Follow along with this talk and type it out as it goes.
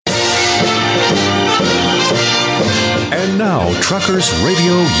now, Truckers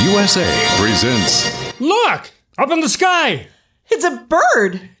Radio USA presents... Look! Up in the sky! It's a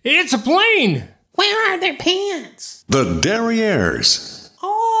bird! It's a plane! Where are their pants? The Derrieres.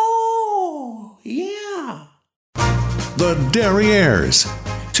 Oh, yeah. The Derrieres.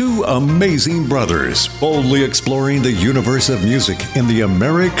 Two amazing brothers boldly exploring the universe of music in the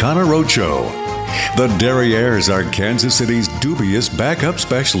Americana Roadshow. The Derrieres are Kansas City's dubious backup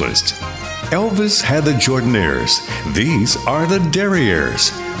specialists. Elvis had the Jordanaires. These are the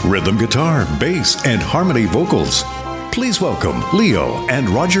Derrieres. Rhythm guitar, bass, and harmony vocals. Please welcome Leo and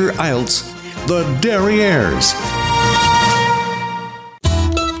Roger Iltz, the Derrieres.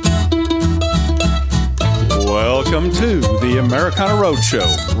 Welcome to the Americana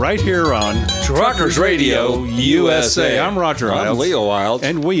Roadshow, right here on Truckers Radio USA. I'm Roger Iltz. I'm Leo Iltz.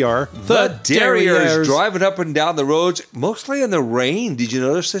 And we are the Derrieres, driving up and down the roads, mostly in the rain. Did you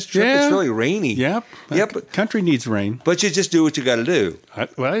notice this trip? Yeah. It's really rainy. Yep. Country needs rain. But you just do what you got to do.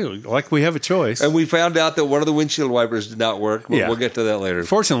 Well, like we have a choice. And we found out that one of the windshield wipers did not work. We'll get to that later.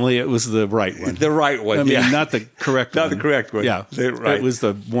 Fortunately, it was the right one. The right one, I mean, not the correct one. Not the correct one. Yeah, right. It was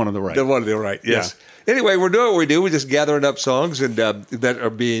the one on the right. The one on the right, yes. Yeah. Anyway, we're doing what we do. We're just gathering up songs and that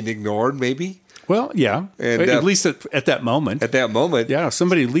are being ignored, maybe. Well, yeah, and, at least at that moment. At that moment. Yeah,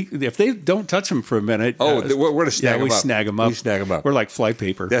 if they don't touch them for a minute. We're going to snag them up. We snag them up. We snag them up. We're like fly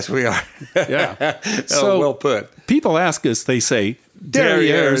paper. Yes, we are. Yeah. So well put. People ask us, they say,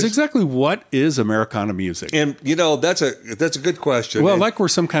 Derrieres, exactly what is Americana music? And, you know, that's a good question. Well, like we're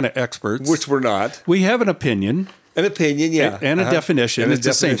some kind of experts. Which we're not. We have an opinion. An opinion, yeah. And a definition. And it's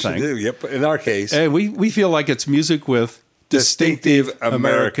the same thing. Yep, in our case. And we feel like it's music with distinctive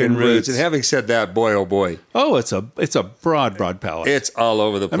American roots. And having said that, boy, oh boy. Oh, it's a broad palette. It's all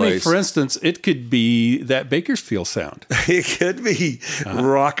over the place. I mean, for instance, it could be that Bakersfield sound. It could be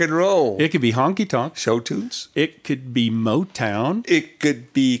rock and roll. It could be honky tonk. Show tunes. It could be Motown. It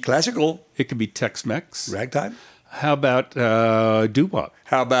could be classical. It could be Tex-Mex. Ragtime. How about doo-wop?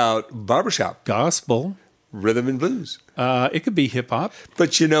 How about barbershop? Gospel. Rhythm and blues. It could be hip-hop.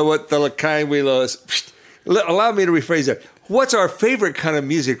 But you know what? The kind we love. Allow me to rephrase that. What's our favorite kind of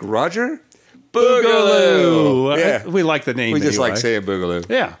music, Roger? Boogaloo. Yeah. We like the name. We just anyway. like saying boogaloo.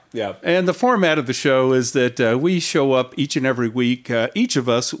 Yeah. Yeah. And the format of the show is that we show up each and every week, each of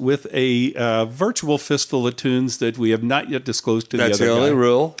us with a virtual fistful of tunes that we have not yet disclosed to the other guy. That's the only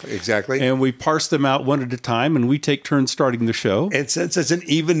rule. Exactly. And we parse them out one at a time, and we take turns starting the show. And since it's an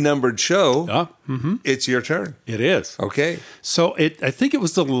even-numbered show, it's your turn. It is. Okay. So I think it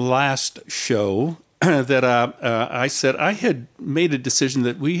was the last show that I said I had made a decision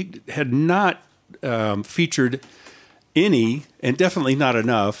that we had not featured any, and definitely not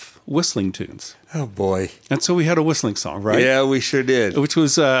enough, whistling tunes. Oh, boy. And so we had a whistling song, right? Yeah, we sure did. Which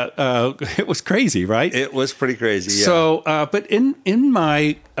was, it was crazy, right? It was pretty crazy, yeah. So, but in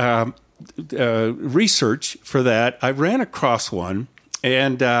my research for that, I ran across one,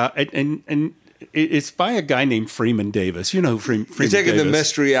 and it's by a guy named Freeman Davis. You know who Freeman Davis is. You're taking the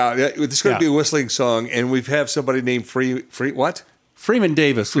mystery out. It's going to be a whistling song, and we have somebody named what? Freeman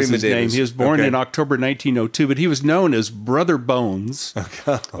Davis was his name. He was born in October 1902, but he was known as Brother Bones,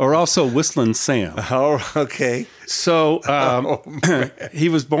 or also Whistlin' Sam. Oh, okay. So he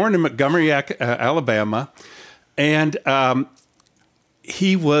was born in Montgomery, Alabama, and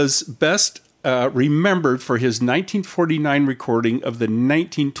he was best remembered for his 1949 recording of the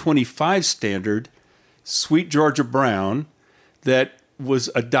 1925 standard, Sweet Georgia Brown, that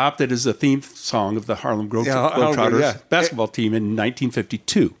was adopted as a theme song of the Harlem Globetrotters basketball team in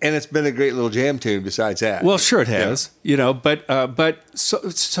 1952. And it's been a great little jam tune besides that. Well, sure it has, you know, but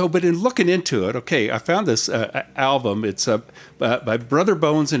in looking into it, okay, I found this album. It's by Brother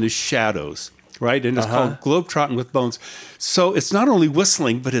Bones and His Shadows, right? And it's called Globetrotting with Bones. So it's not only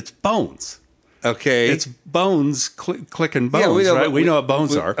whistling, but it's bones. Okay. It's bones clicking bones, right? We know what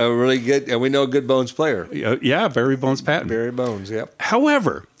bones are. A really good, and we know a good bones player. Yeah, Barry Bones Patton. Barry Bones, yep.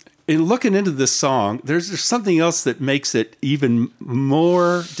 However, in looking into this song, there's something else that makes it even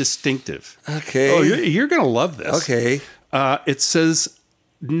more distinctive. Okay. Oh, you're going to love this. Okay. It says,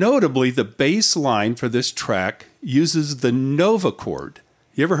 notably, the bass line for this track uses the Nova chord.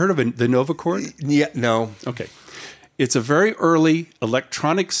 You ever heard of the Nova chord? Yeah, no. Okay. It's a very early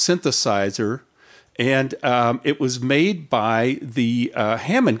electronic synthesizer, and it was made by the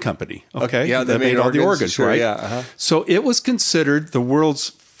Hammond Company. Okay, yeah, they made all the organs, sure, right? Yeah. So it was considered the world's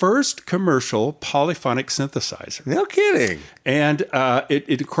first commercial polyphonic synthesizer. No kidding. And it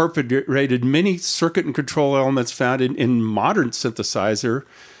incorporated many circuit and control elements found in modern synthesizer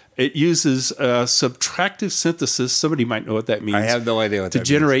It uses subtractive synthesis. Somebody might know what that means. I have no idea what that to means.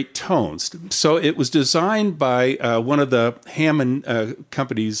 generate tones. So it was designed by one of the Hammond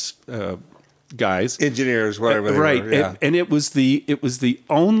company's guys, Engineers, whatever. They right? were, yeah. And it was the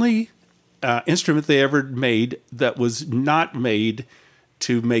only instrument they ever made that was not made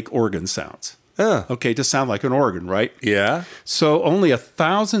to make organ sounds. Okay, to sound like an organ, right? Yeah. So only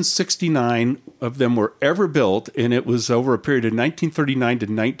 1,069 of them were ever built, and it was over a period of 1939 to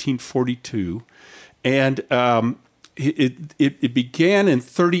 1942. And it began in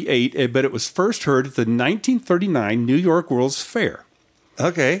 38, but it was first heard at the 1939 New York World's Fair.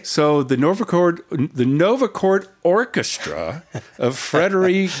 Okay. So the Novacord Orchestra of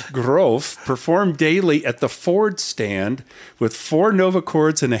Frederic Groff performed daily at the Ford stand with 4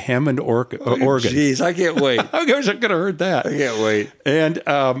 Novacords and a Hammond organ. Jeez, I can't wait. I wish I could have heard that. I can't wait. And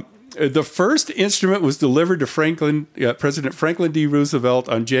the first instrument was delivered to President Franklin D. Roosevelt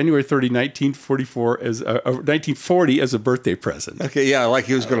on January 30, 1940 as a birthday present. Okay, yeah, like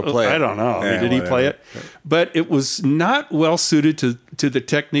he was going to play it. I don't know. Yeah, Did he play it? But it was not well suited to the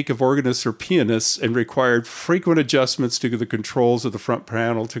technique of organists or pianists and required frequent adjustments to the controls of the front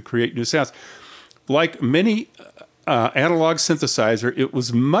panel to create new sounds. Like many analog synthesizer, it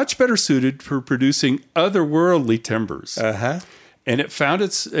was much better suited for producing otherworldly timbres. And it found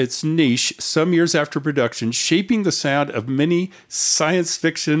its niche some years after production, shaping the sound of many science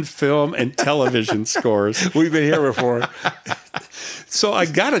fiction, film, and television scores. We've been here before. So I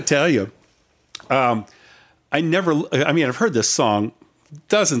got to tell you, I've heard this song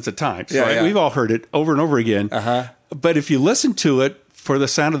dozens of times. Yeah, Right? yeah. We've all heard it over and over again. But if you listen to it for the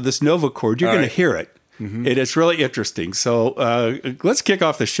sound of this Novacord, you're going to hear it. And it's really interesting. So let's kick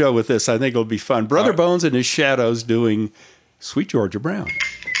off the show with this. I think it'll be fun. Brother Bones and his Shadows doing Sweet Georgia Brown.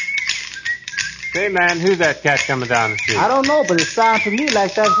 Say, man, who's that cat coming down the street? I don't know, but it sounds to me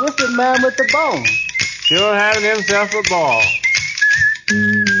like that wicked man with the bone. Sure having himself a ball.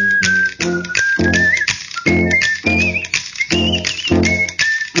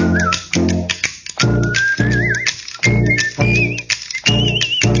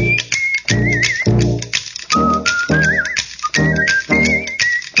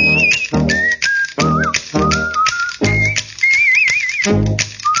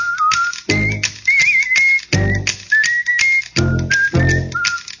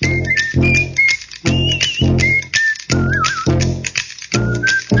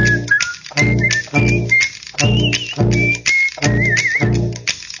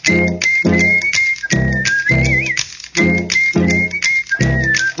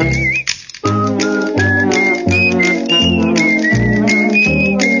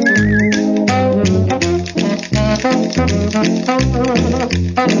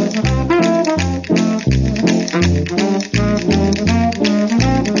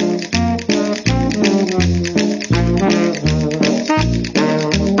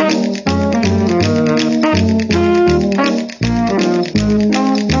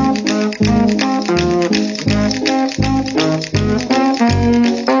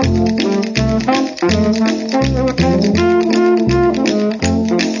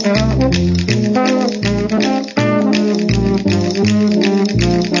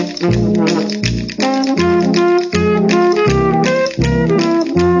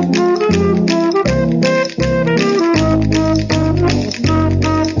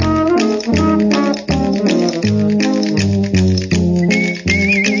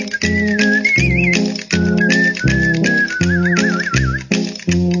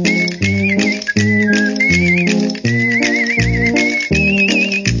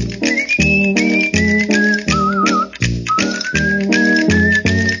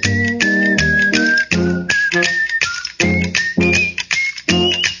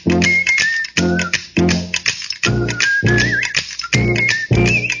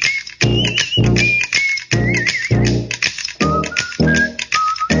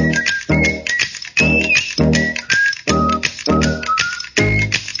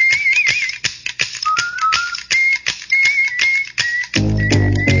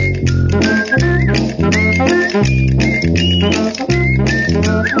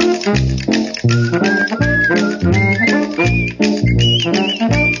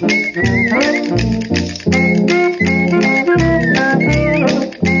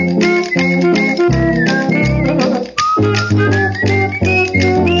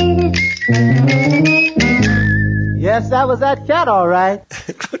 Yes, that was that cat, all right.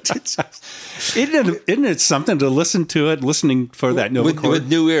 Isn't it something to listen to it, listening for that Nova chord? With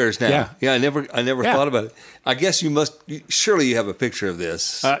new ears now. Yeah. I never thought about it. I guess surely you have a picture of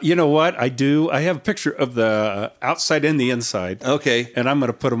this. You know what? I do. I have a picture of the outside and the inside. Okay. And I'm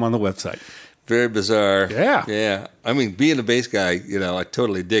going to put them on the website. Very bizarre. Yeah. Yeah. I mean, being a bass guy, I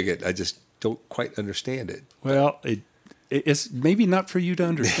totally dig it. I just don't quite understand it. Well, it's maybe not for you to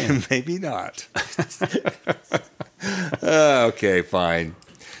understand. Maybe not. Okay, fine.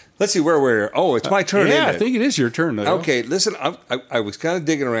 Let's see where we're. Oh, it's my turn. Yeah, isn't it? I think it is your turn. Though. Okay, listen. I was kind of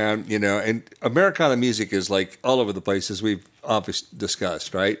digging around, and Americana music is like all over the place, as we've obviously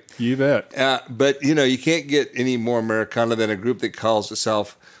discussed, right? You bet. But you can't get any more Americana than a group that calls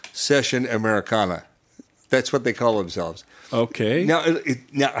itself Session Americana. That's what they call themselves. Okay. Now,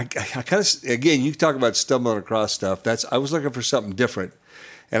 I kind of, again, you talk about stumbling across stuff. I was looking for something different.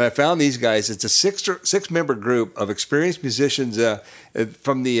 And I found these guys. It's a six-member group of experienced musicians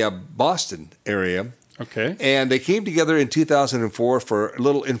from the Boston area. Okay. And they came together in 2004 for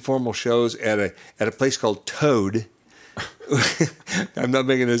little informal shows at a place called Toad. I'm not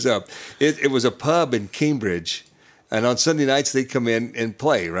making this up. It was a pub in Cambridge. And on Sunday nights, they'd come in and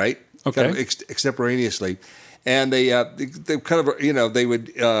play, right? Okay. Kind of extemporaneously. And they kind of,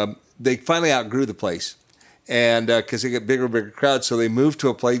 they finally outgrew the place. And because they get bigger and bigger crowds, so they moved to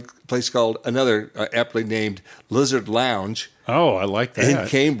a place called another aptly named Lizard Lounge. Oh, I like that. In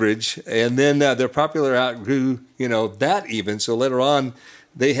Cambridge. And then their popular outgrew, that even. So later on,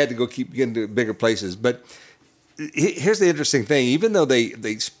 they had to keep getting to bigger places. But here's the interesting thing. Even though they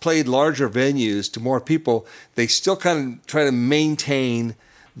played larger venues to more people, they still kind of try to maintain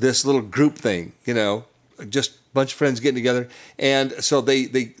this little group thing, just a bunch of friends getting together. And so they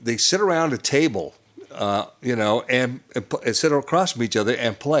sit around a table, and sit across from each other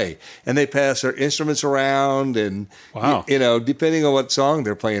and play. And they pass their instruments around and, wow. Depending on what song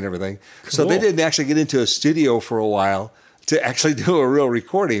they're playing and everything. Cool. So they didn't actually get into a studio for a while to actually do a real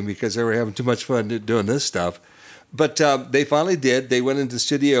recording because they were having too much fun doing this stuff. But they finally did. They went into the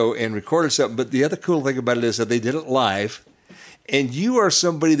studio and recorded something. But the other cool thing about it is that they did it live. And you are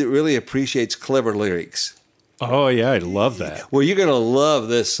somebody that really appreciates clever lyrics. Oh, yeah, I love that. Well, you're going to love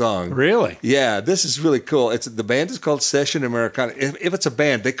this song. Really? Yeah, this is really cool. The band is called Session Americana. If it's a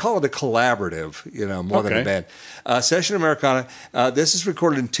band, they call it a collaborative, more than a band. Session Americana, this is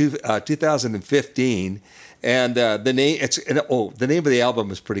recorded in 2015. And the name of the album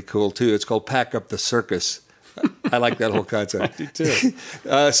is pretty cool, too. It's called Pack Up the Circus. I like that whole concept. I do, too.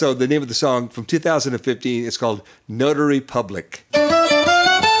 So the name of the song from 2015 is called Notary Public.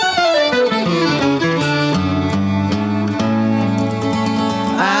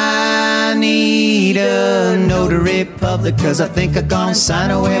 I need a notary public, 'cause I think I'm gonna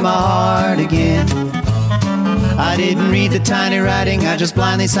sign away my heart again. I didn't read the tiny writing, I just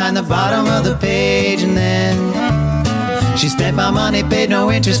blindly signed the bottom of the page, and then she spent my money, paid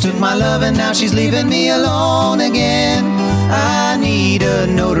no interest, took my love, and now she's leaving me alone again. I need a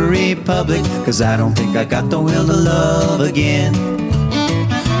notary public, 'cause I don't think I got the will to love again.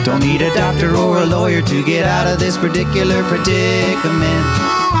 Don't need a doctor or a lawyer to get out of this particular predicament.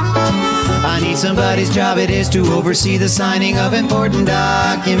 I need somebody's job it is to oversee the signing of important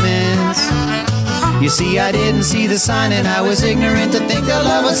documents. You see, I didn't see the sign and I was ignorant to think that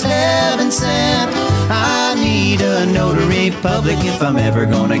love was heaven sent. I need a notary public if I'm ever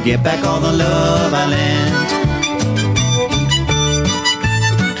gonna get back all the love I lent.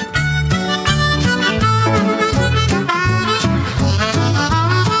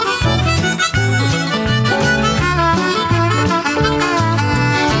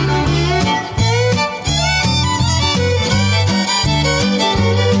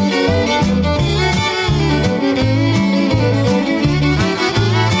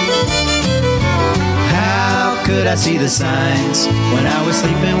 I see the signs when I was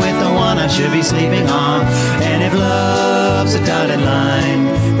sleeping with the one I should be sleeping on. And if love's a dotted line,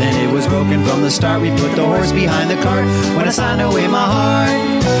 then it was broken from the start. We put the horse behind the cart when I signed away my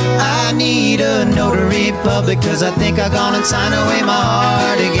heart. I need a notary public, 'cause I think I've gone and signed away my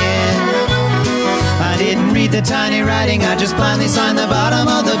heart again. I didn't read the tiny writing, I just blindly signed the bottom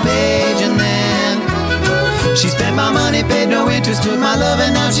of the page, and then she spent my money, paid no interest, took my love,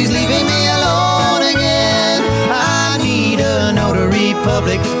 and now she's leaving me alone again. I need a notary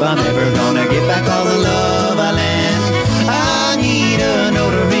public if I'm ever gonna get back all the love I lent. I need a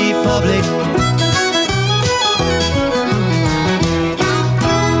notary public.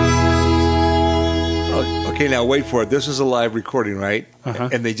 Okay, now wait for it. This is a live recording, right? Uh-huh.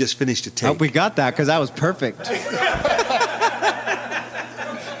 And they just finished a tape. We got that because that was perfect.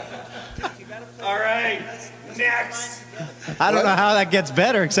 All right, next. I don't know how that gets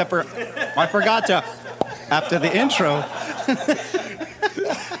better except for I forgot to, after the intro.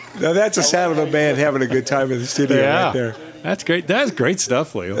 Now that's the sound of a man having a good time in the studio right there. That's great. That's great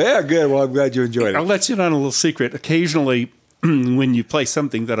stuff, Leo. Yeah, good. Well, I'm glad you enjoyed I'll it. let you in on a little secret. Occasionally, when you play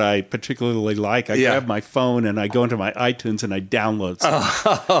something that I particularly like, I grab my phone and I go into my iTunes and I download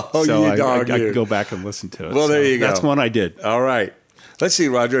something. Oh, so you dog, I you. can go back and listen to it. Well, there you go. That's one I did. All right. Let's see,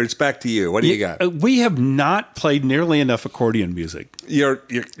 Roger. It's back to you. What do you got? We have not played nearly enough accordion music. You're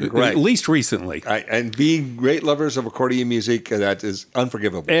right. At least recently. And being great lovers of accordion music, that is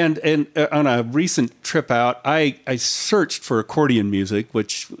unforgivable. And on a recent trip out, I searched for accordion music,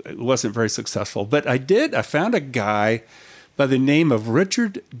 which wasn't very successful. But I found a guy by the name of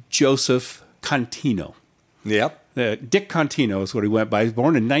Richard Joseph Contino. Yep. Dick Contino is what he went by. He was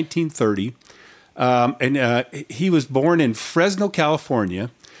born in 1930. He was born in Fresno, California,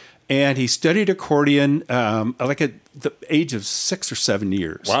 and he studied accordion like at the age of 6 or 7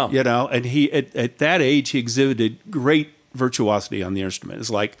 years. Wow. You know, and he at that age he exhibited great virtuosity on the instrument. It's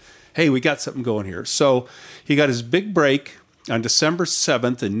like, hey, we got something going here. So he got his big break on December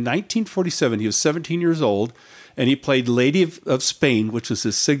 7th in 1947. He was 17 years old. And he played Lady of Spain, which was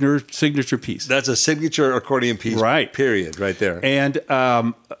his signature piece. That's a signature accordion piece, right? Period, right there. And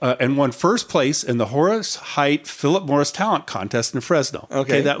won first place in the Horace Heidt Philip Morris Talent Contest in Fresno.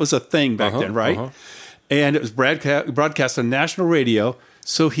 Okay, that was a thing back then, right? And it was broadcast on national radio.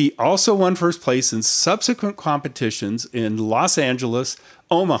 So he also won first place in subsequent competitions in Los Angeles,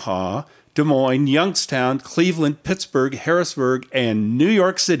 Omaha, Des Moines, Youngstown, Cleveland, Pittsburgh, Harrisburg, and New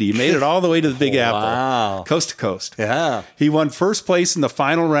York City. He made it all the way to the Big Apple, coast to coast. Yeah. He won first place in the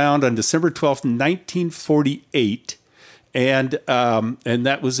final round on December 12th, 1948. And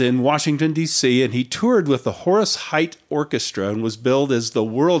that was in Washington, D.C., and he toured with the Horace Heidt Orchestra and was billed as the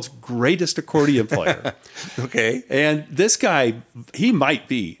world's greatest accordion player. Okay. And this guy, he might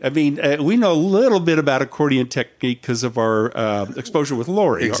be. I mean, we know a little bit about accordion technique because of our exposure with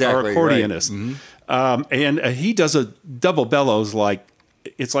Lori, our accordionist. Right. And he does a double bellows like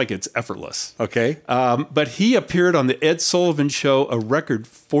it's effortless. Okay. But he appeared on the Ed Sullivan Show a record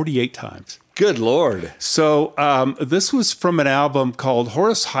 48 times. Good Lord. So this was from an album called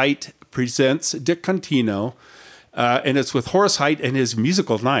Horace Heidt Presents Dick Contino, and it's with Horace Heidt and his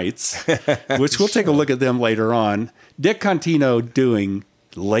Musical Nights, which we'll take a look at them later on. Dick Contino doing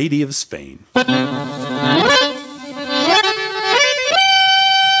Lady of Spain.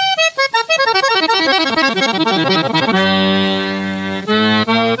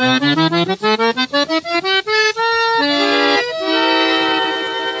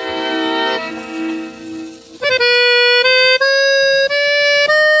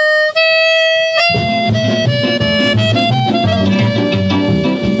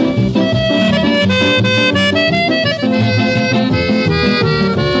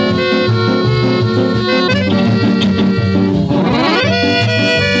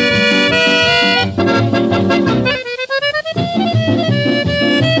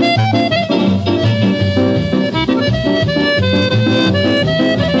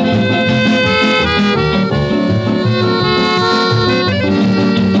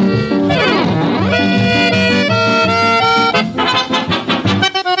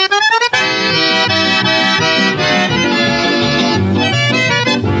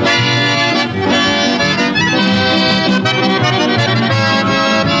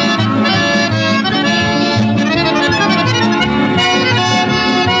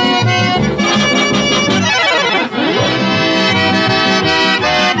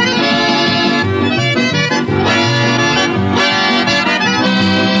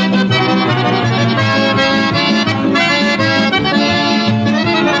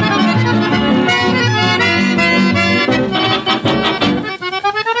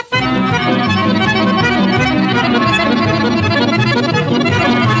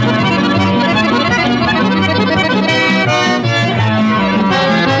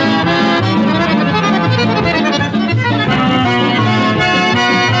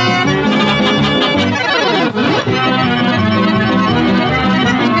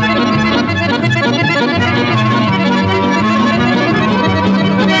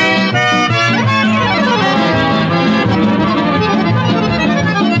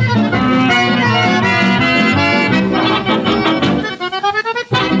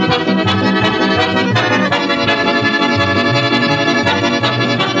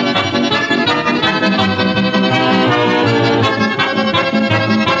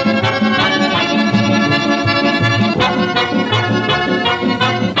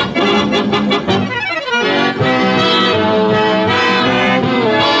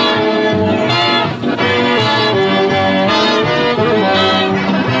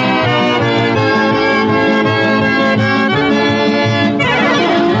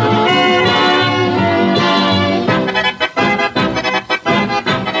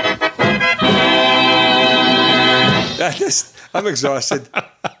 I'm exhausted.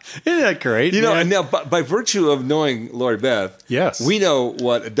 Isn't that great? You know, man? and now by virtue of knowing Lori Beth, Yes. we know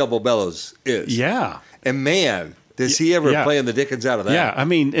what a double bellows is. Yeah. And man, does he ever Yeah. playing the dickens out of that? Yeah, I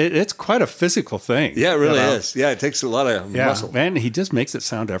mean, it's quite a physical thing. Yeah, it really you know? is. Yeah, it takes a lot of Yeah, muscle. man, he just makes it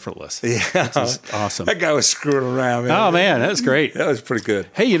sound effortless. Yeah. Which is awesome. That guy was screwing around, man. Oh, man, that's great. That was pretty good.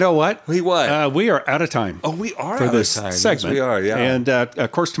 Hey, you know what? Hey, what? We are out of time. Oh, we are for out this of time. segment. Yes, we are, yeah. And,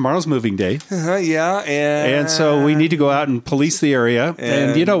 of course, tomorrow's moving day. Yeah, And so we need to go out and police the area.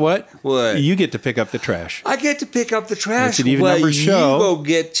 And you know what? What? You get to pick up the trash. I get to pick up the trash. It's an even-numbered show. You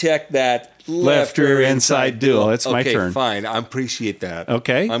go check that left rear inside duel. It's my turn. Okay, fine. I appreciate that.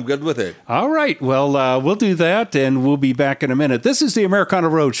 Okay. I'm good with it. All right. Well, we'll do that, and we'll be back in a minute. This is the Americana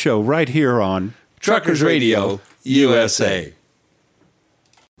Road Show right here on Truckers Radio USA.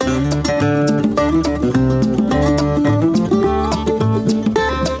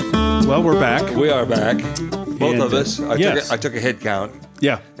 Well, we're back. We are back. Both And, of us. yes. I took a head count,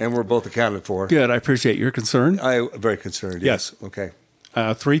 Yeah. and we're both accounted for. Good. I appreciate your concern. I'm very concerned. Yes. Okay.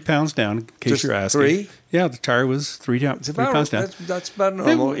 3 pounds down, in case Just you're asking. 3? Yeah, the tire was 3 pounds down. That's about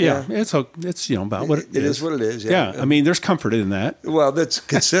normal. It's about what It is what it is. Yeah, I mean, there's comfort in that. Well, that's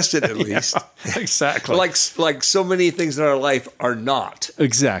consistent at least. Exactly. Like so many things in our life are not.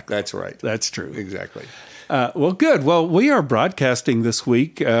 Exactly. That's right. That's true. Exactly. Well, good. Well, we are broadcasting this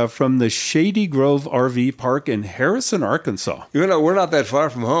week from the Shady Grove RV Park in Harrison, Arkansas. You know, we're not that far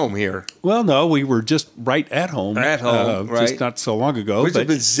from home here. Well, no, we were just right at home. At home, right. Just not so long ago. We've but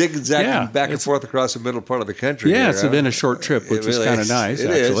been zigzagging yeah, back and forth across the middle part of the country. Yeah, here, it's been a short trip, which is kind of nice,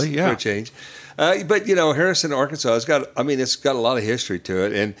 actually. Is, yeah, for a change. But you know, Harrison, Arkansas, it's got a lot of history to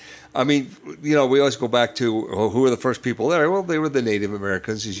it, and I mean, you know, we always go back to who were the first people there. Well, they were the Native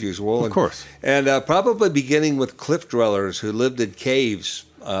Americans, as usual, of course, and probably beginning with cliff dwellers who lived in caves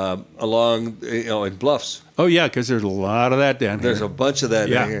along, in bluffs. Oh yeah, because there's a lot of that down here. There's a bunch of that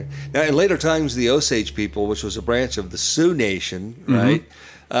down here. Now, in later times, the Osage people, which was a branch of the Sioux Nation, right?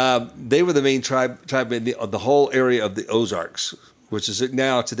 They were the main tribe in the whole area of the Ozarks, which is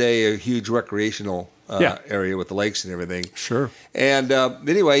now today a huge recreational area with the lakes and everything. Sure. And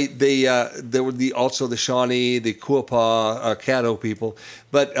anyway, there were also the Shawnee, the Quapaw, Caddo people,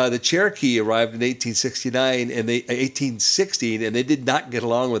 but the Cherokee arrived in 1860, and they did not get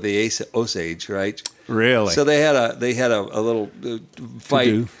along with the Osage, right? Really? So they had a little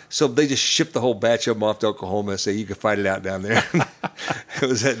fight. So they just shipped the whole batch of them off to Oklahoma and say, you can fight it out down there. It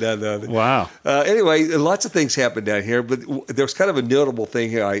was that down there. Wow. Anyway, lots of things happened down here, but there was kind of a notable thing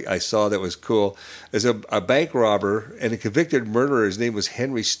here I saw that was cool. There's a bank robber and a convicted murderer. His name was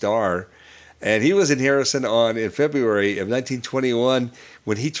Henry Starr. And he was in Harrison in February of 1921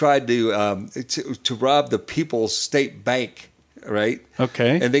 when he tried to rob the People's State Bank, right?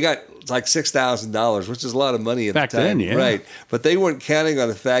 Okay. And they got like $6,000, which is a lot of money at Back the time. then, yeah. Right. But they weren't counting on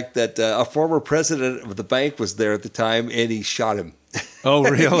the fact that a former president of the bank was there at the time, and he shot him. Oh,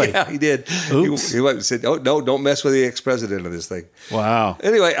 really? Yeah, he did. Oops. He went and said, "Oh no, don't mess with the ex-president of this thing." Wow.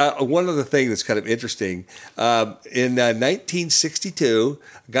 Anyway, one other thing that's kind of interesting. In 1962,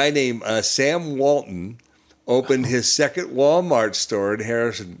 a guy named Sam Walton opened his second Walmart store in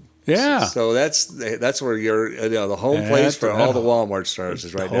Harrison. Yeah. So that's where the home place for all the Walmart stores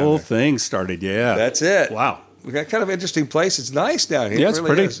is right down there. The whole thing started, yeah. That's it. Wow. We got kind of interesting place. It's nice down here. Yeah, it's it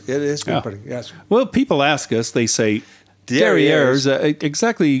really pretty. Is. It is pretty. Yes. Well, people ask us, they say, Derrieres.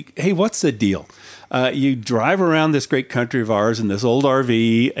 Exactly. Hey, what's the deal? You drive around this great country of ours in this old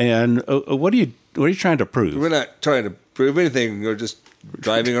RV, and what are you trying to prove? We're not trying to prove anything. We're just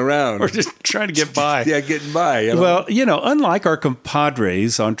driving around. We're just trying to get by. Yeah, getting by. You know? Well, unlike our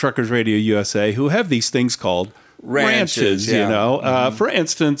compadres on Truckers Radio USA who have these things called ranches, yeah. For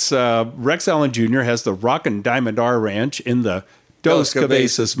instance, Rex Allen Jr. has the Rockin' Diamond R Ranch in the Dos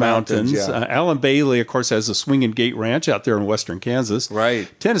Cabezas Mountains. Yeah. Alan Bailey, of course, has the Swingin' Gate Ranch out there in western Kansas. Right.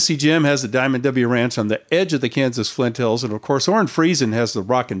 Tennessee Jim has the Diamond W Ranch on the edge of the Kansas Flint Hills. And, of course, Orrin Friesen has the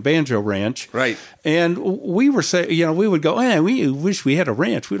Rockin' Banjo Ranch. Right. And we were saying, we would go, we wish we had a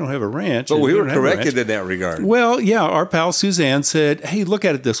ranch. We don't have a ranch. But we were corrected in that regard. Well, yeah, our pal Suzanne said, hey, look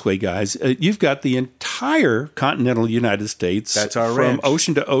at it this way, guys. You've got the entire continental United States. That's our from ranch.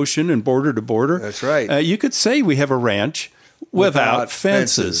 ocean to ocean and border to border. That's right. You could say we have a ranch without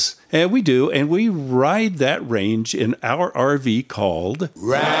fences. And we do. And we ride that range in our RV called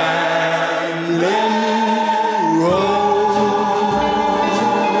Ramblin'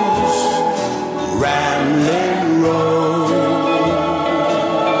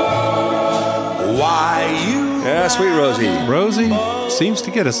 Rose. Why you? Yeah, sweet Rosie. Rosie, seems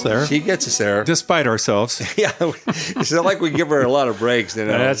to get us there. She gets us there. Despite ourselves. Yeah. It's not like we give her a lot of breaks. You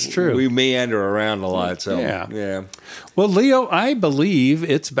know? That's true. We meander around a lot. So, yeah. Well, Leo, I believe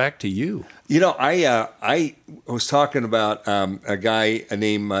it's back to you. You know, I was talking about a guy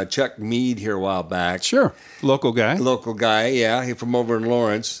named Chuck Mead here a while back. Sure. Local guy, yeah. He's from over in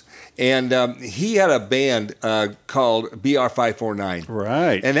Lawrence. And he had a band called BR549.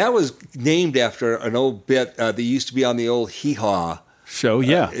 Right. And that was named after an old bit that used to be on the old Hee Haw show,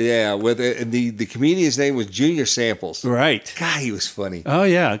 yeah. And the comedian's name was Junior Samples. Right. God, he was funny. Oh,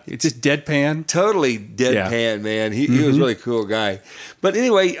 yeah. It's just deadpan. Totally deadpan, man. He was a really cool guy. But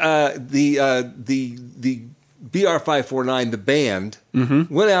anyway, the BR549, the band,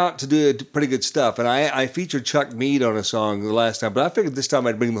 went out to do pretty good stuff. And I featured Chuck Mead on a song the last time, but I figured this time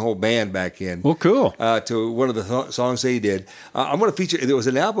I'd bring the whole band back in. Well, cool. To one of the songs they did. I'm going to feature, there was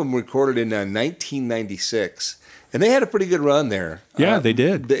an album recorded in 1996. And they had a pretty good run there. Yeah, they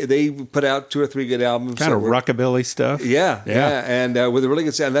did. They put out 2 or 3 good albums. Kind of rockabilly stuff. Yeah. And with a really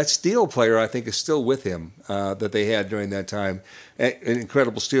good sound. That steel player, I think, is still with him that they had during that time. An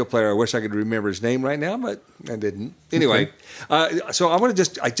incredible steel player. I wish I could remember his name right now, but I didn't. Anyway, so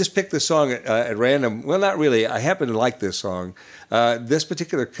I just picked this song at random. Well, not really. I happen to like this song. This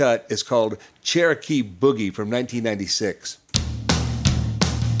particular cut is called Cherokee Boogie from 1996.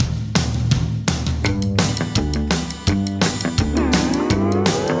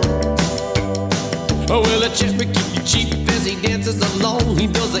 Oh, well, a Cherokee chief as he dances along, he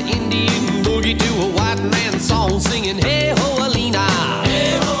does an Indian boogie to a white man's song, singing, hey ho Alina,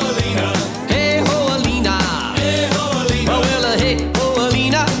 hey ho Alina, hey ho Alina, hey ho Alina. Oh, well, hey ho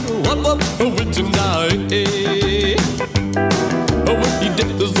Alina, whoop whoop, with tonight. Oh, when he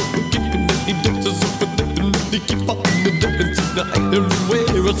dances up, he dances up, he keep on the dancing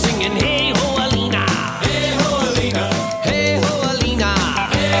everywhere, singing, hey ho Alina, hey ho Alina, hey ho Alina,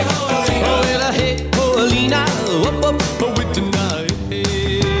 hey ho Alina. Oh, well, hey Alina, whoop whoop, with tonight.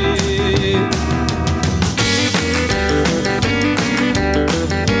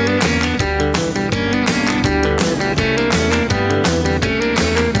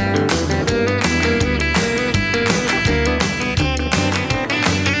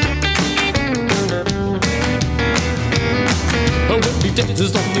 When he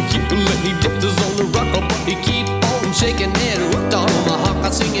dances on the heel and he dances on the rock, but he keep on shaking that hooked on my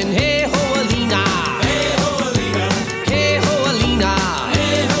hawk, singing, hey ho Alina.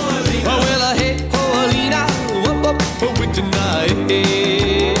 Tonight,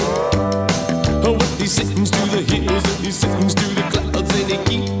 oh, when he sings to the hills and he sings to the clouds and he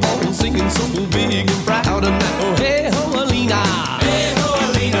keep on singing so big and proud and now, oh, hey ho Alina, hey ho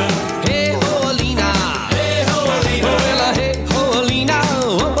Alina, hey ho Alina, hey ho Alina, oh, well, hey ho Alina,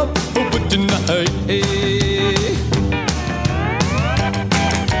 oh, but tonight.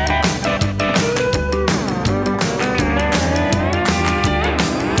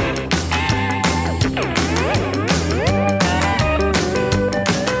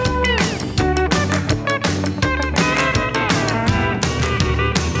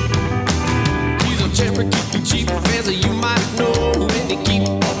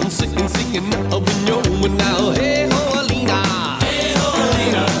 Now, hey ho Alina, hey ho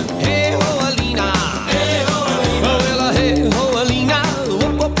Alina, hey ho Alina, hey ho Alina, oh, well, hey ho Alina,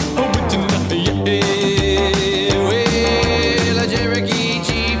 whoop whoop, with tonight, yeah. Well, a Cherokee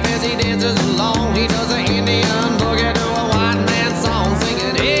chief as he dances along, he does an Indian boogie to a white man's song,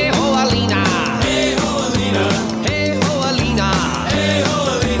 singing, hey ho Alina, hey ho Alina, hey ho Alina, hey ho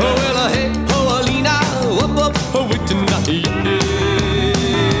Alina, oh, well, hey ho Alina, whoop whoop, with tonight, yeah.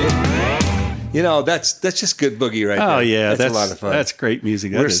 You know, that's just good boogie right there. Oh, yeah. That's a lot of fun. That's great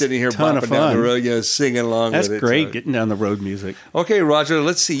music. We're sitting here bopping down the road, singing along with it. That's great, so. getting down the road music. Okay, Roger,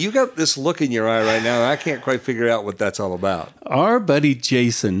 let's see. You got this look in your eye right now. I can't quite figure out what that's all about. Our buddy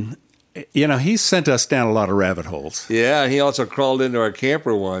Jason, he sent us down a lot of rabbit holes. Yeah, and he also crawled into our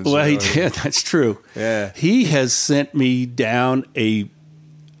camper once. Well, he did. That's true. Yeah. He has sent me down a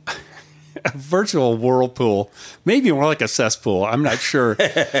virtual whirlpool, maybe more like a cesspool. I'm not sure.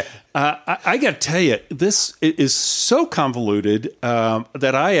 I got to tell you, this is so convoluted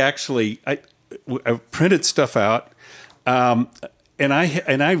that I printed stuff out, and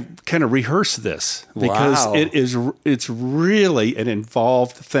I kind of rehearsed this because it's really an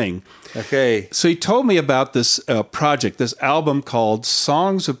involved thing. Okay. So he told me about this project, this album called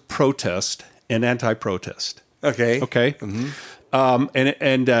 "Songs of Protest and Anti-Protest." Okay. Mm-hmm.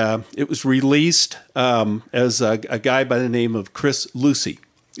 And it was released as a guy by the name of Chris Lucey,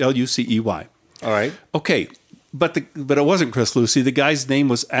 Lucey. All right. Okay, but it wasn't Chris Lucey. The guy's name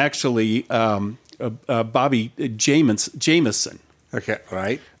was actually Bobby Jameson. Okay,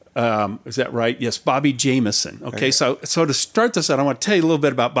 right. Is that right? Yes, Bobby Jameson. Okay, so to start this out, I want to tell you a little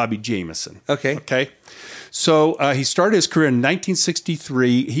bit about Bobby Jameson. Okay. So he started his career in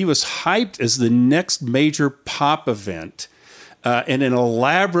 1963. He was hyped as the next major pop event in an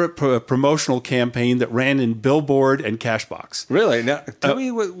elaborate promotional campaign that ran in Billboard and Cashbox. Really? Now, tell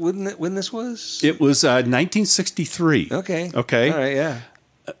me when this was? It was 1963. Okay. All right, yeah.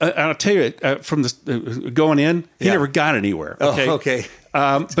 I'll tell you, from the going in, he never got anywhere. Okay. Oh, okay.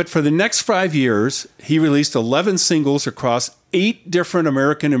 But for the next 5 years, he released 11 singles across 8 different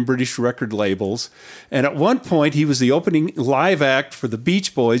American and British record labels. And at one point, he was the opening live act for the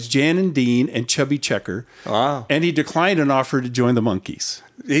Beach Boys, Jan and Dean, and Chubby Checker. Wow. And he declined an offer to join the Monkees.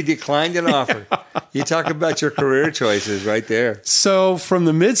 He declined an offer. You talk about your career choices right there. So from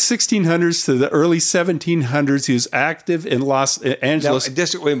the mid-1600s to the early 1700s, he was active in Los Angeles. Now,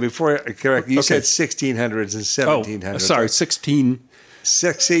 just wait, before I correct you, said 1600s and 1700s. Oh, sorry,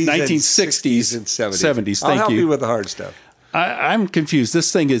 1960s and 70s. Thank I'll help you. you with the hard stuff. I'm confused.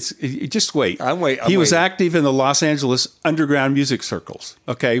 This thing is, just wait. He was active in the Los Angeles underground music circles,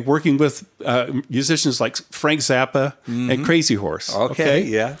 okay, working with musicians like Frank Zappa and Crazy Horse. Okay,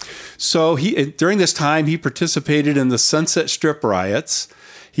 yeah. So during this time, he participated in the Sunset Strip riots.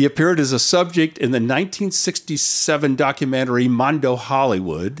 He appeared as a subject in the 1967 documentary Mondo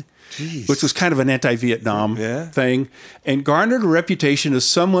Hollywood, which was kind of an anti-Vietnam thing, and garnered a reputation as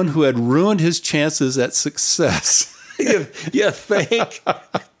someone who had ruined his chances at success. You think?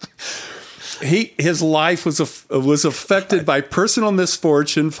 His life was affected by personal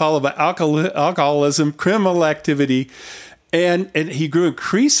misfortune, followed by alcoholism, criminal activity, and he grew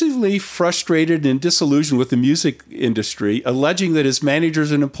increasingly frustrated and disillusioned with the music industry, alleging that his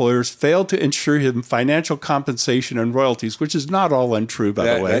managers and employers failed to ensure him financial compensation and royalties, which is not all untrue,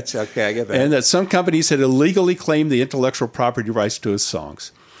 by the way. That's okay, I get that. And that some companies had illegally claimed the intellectual property rights to his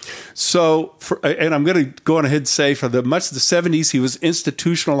songs. So, and I'm going to go on ahead and say, for much of the 70s, he was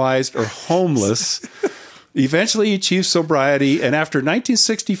institutionalized or homeless. Eventually, he achieved sobriety, and after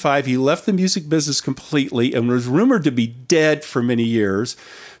 1965, he left the music business completely and was rumored to be dead for many years.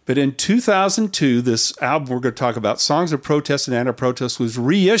 But in 2002, this album we're going to talk about, Songs of Protest and Anti-Protest, was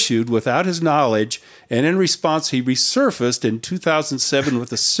reissued without his knowledge, and in response, he resurfaced in 2007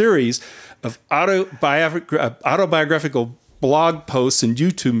 with a series of autobiographical blog posts and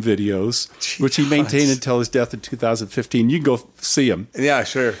YouTube videos, which he maintained until his death in 2015. You can go see him. Yeah,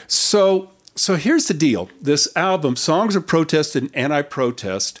 sure. So here's the deal. This album, Songs of Protest and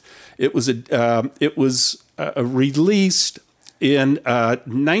Anti-Protest, it was released in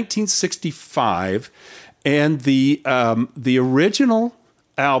 1965, and the original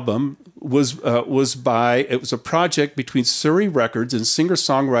album was a project between Surrey Records and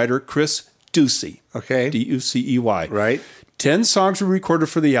singer-songwriter Chris Ducey. Okay. Ducey. Right. 10 songs were recorded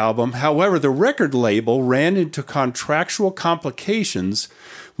for the album. However, the record label ran into contractual complications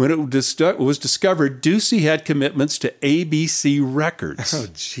when it was discovered Ducey had commitments to ABC Records. Oh,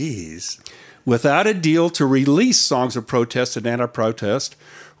 jeez. Without a deal to release Songs of Protest and Anti-Protest,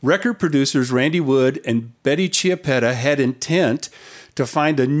 record producers Randy Wood and Betty Chiappetta had intent to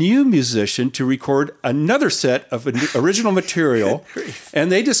find a new musician to record another set of original material, and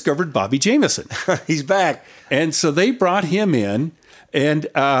they discovered Bobby Jameson. He's back. And so they brought him in, and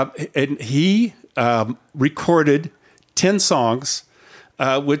he recorded 10 songs,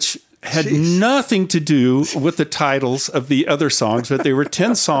 which had nothing to do with the titles of the other songs, but they were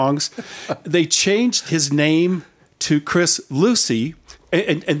 10 songs. They changed his name to Chris Lucy,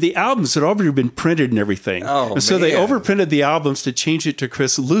 and the albums had already been printed and everything. Oh, so man. they overprinted the albums to change it to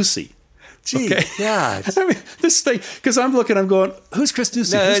Chris Lucy. Gee, okay? God. I mean, this thing, because I'm going, who's Chris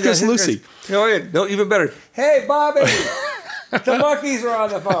Lucy? Who's Chris Lucy? No, even better. Hey, Bobby, the monkeys are on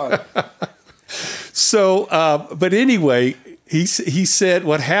the phone. So, but anyway, he said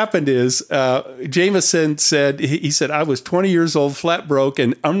what happened is Jameson said, he said, I was 20 years old, flat broke,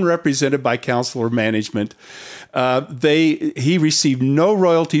 and unrepresented by counsel or management. He received no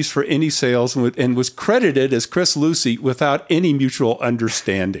royalties for any sales and was credited as Chris Lucy without any mutual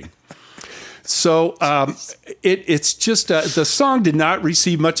understanding. So it's just the song did not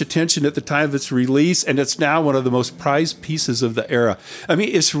receive much attention at the time of its release, and it's now one of the most prized pieces of the era. I mean,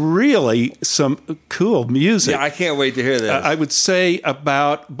 it's really some cool music. Yeah, I can't wait to hear this. I would say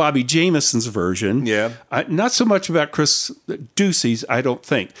about Bobby Jameson's version. Yeah. Not so much about Chris Ducey's, I don't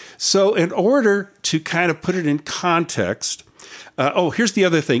think. So in order to kind of put it in context, here's the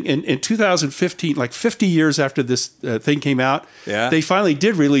other thing. In 2015, like 50 years after this thing came out, they finally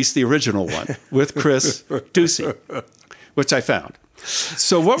did release the original one with Chris Ducey, which I found.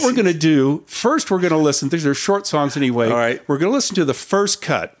 So what we're going to do, first we're going to listen. These are short songs anyway. All right. We're going to listen to the first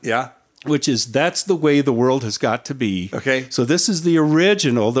cut. Yeah. Which is That's the Way the World Has Got to Be. Okay. So this is the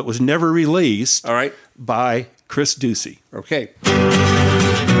original that was never released. All right. By Chris Ducey. Okay.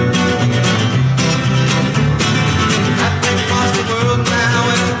 Across the world now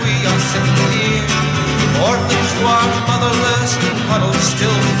as we are sitting here, orphans who are motherless and huddled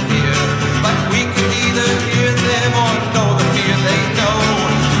still with fear. But we can neither hear them or know the fear they know.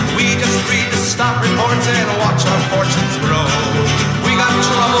 We just read the stop reports and watch our fortunes grow. We got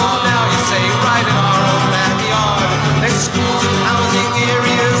trouble now, you say, right in our own backyard. There's schools and housing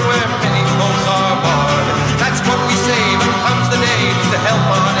areas where many folks are barred. That's what we say, but comes the day to help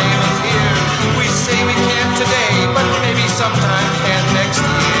our neighbors here. We say we can't today, but maybe sometime can next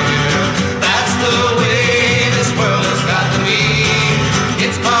year. That's the way this world has got to be.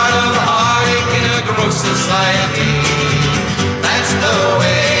 It's part of heartache in a gross society. That's the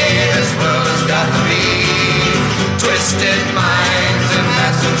way this world has got to be. Twisted minds and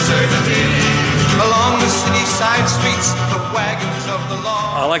mass uncertainty. Along the city side streets, the wagons of the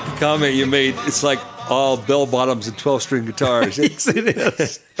law. I like the comment you made. It's like all bell bottoms and 12-string guitars. Yes, it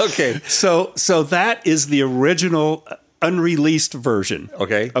is. Okay. So that is the original unreleased version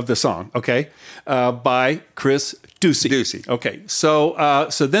of the song, by Chris Ducey. Okay, so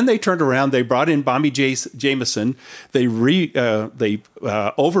then they turned around. They brought in Bobby Jameson. They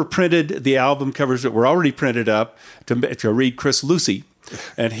overprinted the album covers that were already printed up to read Chris Lucy,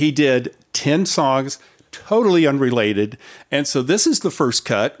 and he did 10 songs, totally unrelated. And so this is the first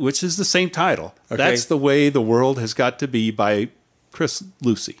cut, which is the same title. Okay. That's the Way the World Has Got to Be by Chris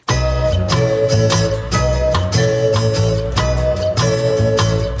Lucy.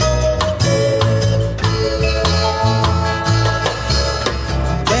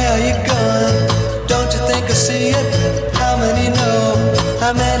 See it, how many know,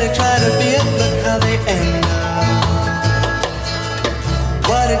 how many try to be it, look how they end up.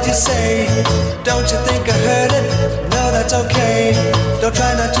 What did you say? Don't you think I heard it? No, that's okay, don't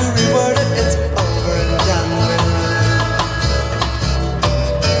try not to reword it, it's over and done with.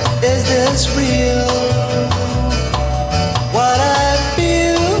 Is this real? What I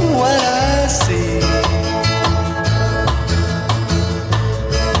feel, what I see.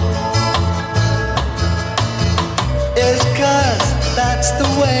 Is 'cause that's the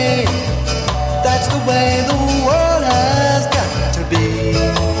way the world has got to be.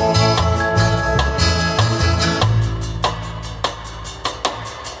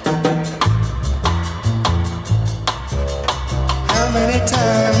 How many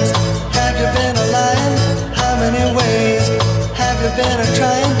times have you been a lying? How many ways have you been a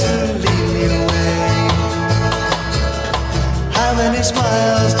trying to lead me away? How many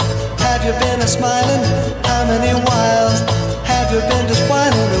smiles have you been a smiling? How many whiles have you been just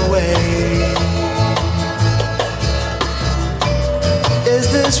whining away? Is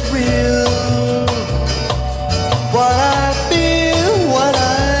this real? What I feel, what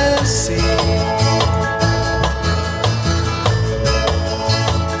I see.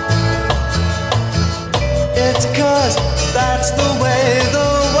 It's 'cause that's the way the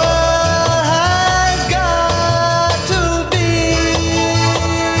world has got to be.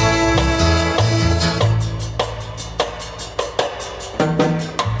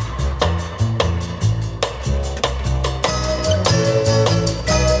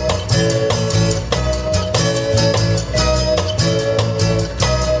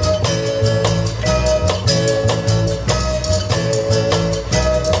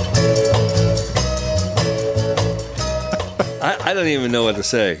 I don't even know what to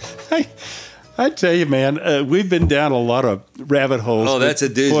say. I tell you, man, we've been down a lot of rabbit holes. Oh, that's a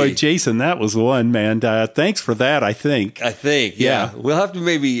doozy. Boy, Jason, that was one, man. Thanks for that, I think. Yeah. We'll have to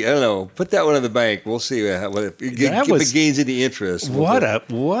maybe, I don't know, put that one in the bank. We'll see if it gains any interest. What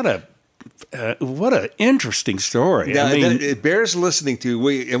a interesting story. Now, I mean, it bears listening to.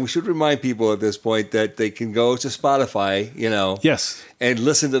 And we should remind people at this point that they can go to Spotify, yes, and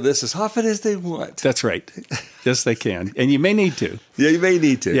listen to this as often as they want. That's right. Yes, they can, and you may need to. Yeah, you may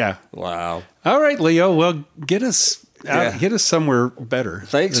need to. Yeah. Wow. All right, Leo. Well, get us somewhere better.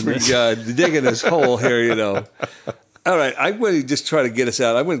 Thanks for digging this hole here. All right, I'm going to just try to get us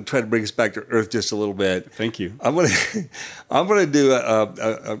out. I'm going to try to bring us back to earth just a little bit. Thank you. I'm going to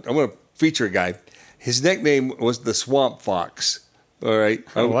feature a guy. His nickname was the Swamp Fox. All right,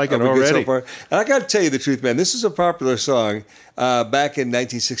 I like it already. So far. And I got to tell you the truth, man. This is a popular song back in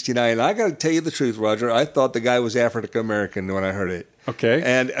 1969. I got to tell you the truth, Roger. I thought the guy was African American when I heard it. Okay,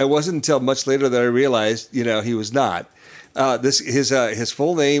 and it wasn't until much later that I realized, he was not. His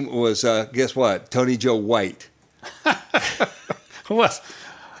full name was guess what? Tony Joe White. Well,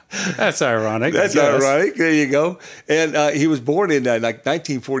 that's ironic. That's ironic. There you go. And he was born in like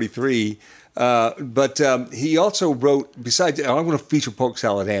 1943. But he also wrote, besides, I'm going to feature Polk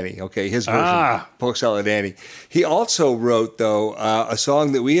Salad Annie, okay, his version, Polk Salad Annie. He also wrote, though, a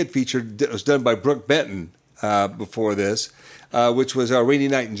song that we had featured that was done by Brooke Benton before this, which was Rainy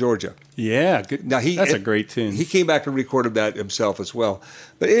Night in Georgia. Yeah, good. Now that's a great tune. He came back and recorded that himself as well.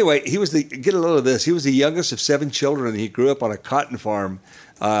 But anyway, get a little of this. He was the youngest of 7 children, and he grew up on a cotton farm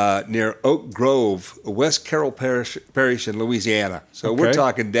near Oak Grove, West Carroll Parish in Louisiana. So we're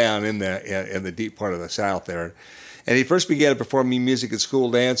talking down in the deep part of the South there. And he first began performing music at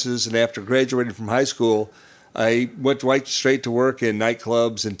school dances, and after graduating from high school, he went right straight to work in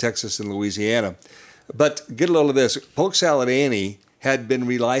nightclubs in Texas and Louisiana. But get a little of this. Polk Salad Annie had been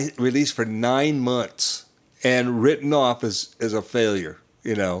released for 9 months and written off as a failure.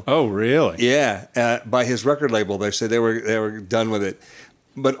 You know. Oh, really? Yeah, by his record label. They said they were done with it.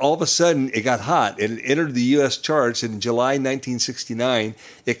 But all of a sudden, it got hot, and it entered the U.S. charts in July 1969.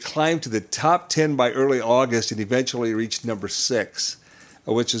 It climbed to the top 10 by early August and eventually reached number 6,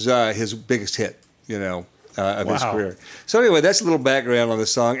 which is his biggest hit, of his career. So anyway, that's a little background on the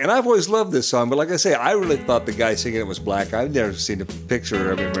song. And I've always loved this song, but like I say, I really thought the guy singing it was black. I've never seen a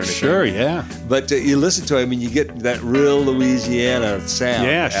picture of him or anything. Sure, yeah. But you listen to him and you get that real Louisiana sound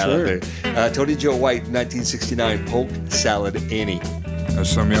out of it. Tony Joe White, 1969, Polk Salad Annie.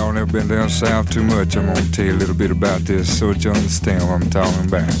 Some of y'all never been down south too much. I'm going to tell you a little bit about this so that you understand what I'm talking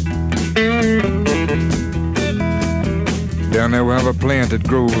about. Down there we have a plant that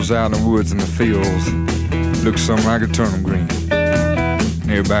grows out in the woods and the fields. Looks something like a turnip green.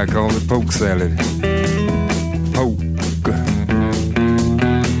 Everybody calls it polk salad. Polk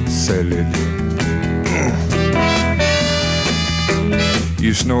salad.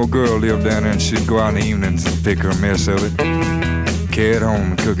 Used to know a girl lived down there and she'd go out in the evenings and pick her a mess of it, carry it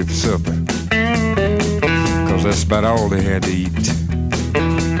home and cook it for supper. 'Cause that's about all they had to eat.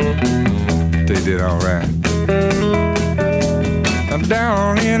 They did all right. Now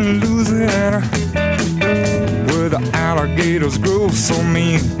down in Louisiana, where the alligators grow so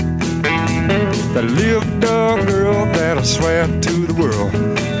mean, there lived a girl that I swear to the world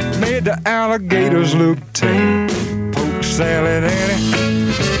made the alligators look tame. Polk Salad Annie,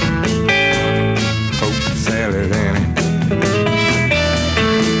 Polk Salad Annie.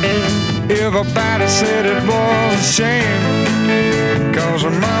 Everybody said it was a shame, 'cause her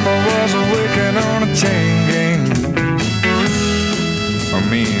mama was working on a chain gang. A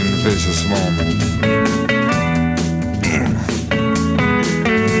mean, vicious woman.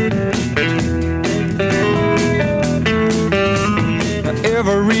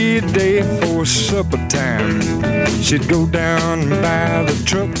 Every day for supper time, she'd go down by the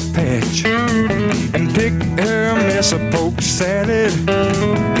truck patch and pick her mess of polk salad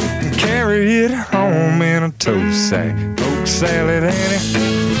and carry it home in a tow sack. Polk Salad Annie,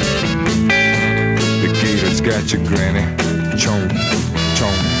 the gators got your granny. Chomp,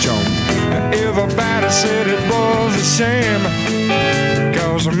 chomp, chomp. Everybody said it was a shame,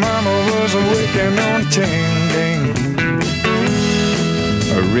 'cause her mama was working on a chain gang.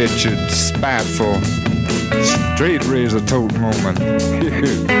 A wretched, spiteful, straight-razor tote woman.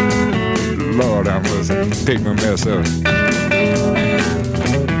 Lord, I must pick my mess up.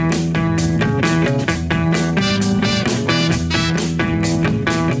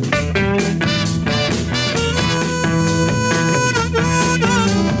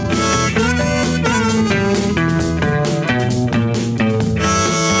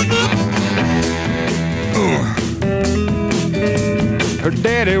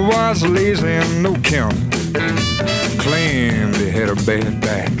 Daddy was lazy and no count, claimed he had a bad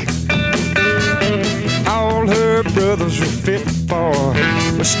back. All her brothers were fit for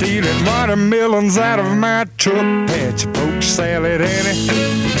was stealing watermelons out of my truck patch. Polk Salad Annie,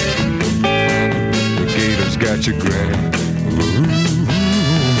 the gators got your granny. Ooh.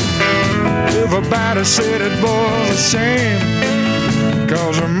 Everybody said it was a shame,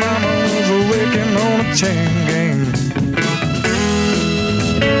 'cause her mama was working on a chain gang.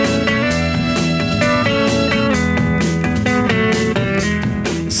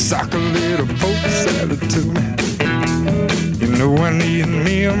 Sock a little polk salad to me. You know I need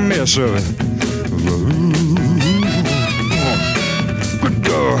me a mess of it. Ooh. Good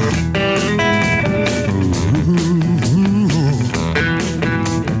God.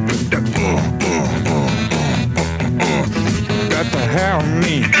 Got to have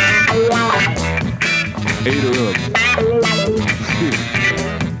me. Ate her up.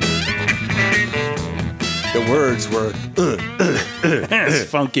 The words were. That's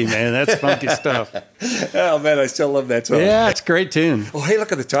funky, man. That's funky stuff. Oh, man, I still love that song. Yeah, it's a great tune. Oh, hey,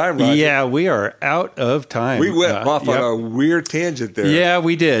 look at the time, Roger. Yeah, we are out of time. We went off on a weird tangent there. Yeah,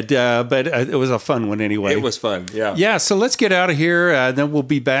 we did. But it was a fun one anyway. It was fun, yeah. Yeah, so let's get out of here. Then we'll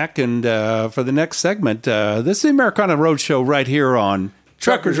be back and for the next segment. This is the Americana Roadshow right here on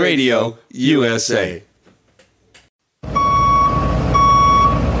Truckers Radio USA.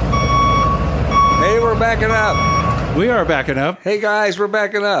 Hey, we're backing up. We are backing up. Hey, guys, we're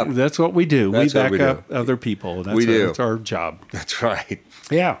backing up. That's what we do. That's we what back we do. up other people. That's We do. That's our job. That's right.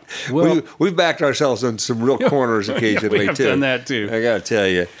 Yeah. Well, We've backed ourselves in some real corners occasionally, we have too. done that, too. I got to tell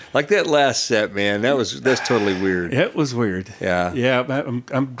you. Like that last set, man, that's totally weird. it was weird. Yeah. Yeah, but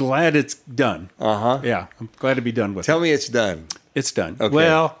I'm glad it's done. Uh-huh. Yeah, I'm glad to be done with it. Tell me it's done. It's done. Okay.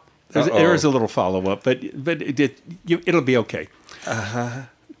 Well, Uh-oh. there is a little follow-up, but it'll be okay. Uh-huh.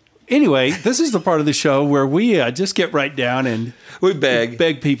 Anyway, this is the part of the show where we just get right down and we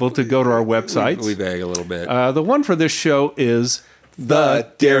beg people to go to our websites. We beg a little bit. The one for this show is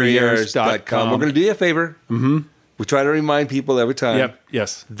thederrieres.com. We're going to do you a favor. Mm-hmm. We try to remind people every time. Yep.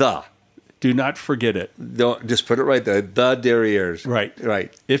 Yes. Do not forget it. Don't just put it right there. The Derrieres. Right.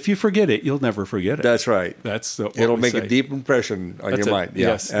 Right. If you forget it, you'll never forget it. That's right. That's what It'll we make say. a deep impression on your mind. Yeah,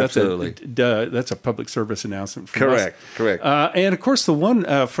 yes, absolutely. That's a public service announcement. From Correct. us. Correct. And of course, the one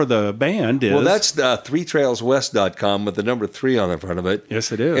for the band is that's 3trailswest.com with the number 3 on the front of it.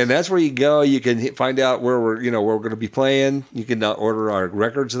 Yes, it is. And that's where you go. You can find out where we're going to be playing. You can order our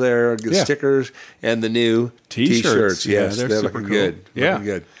records there, get stickers, and the new T-shirts. Yes, they're looking super cool. good. Yeah, looking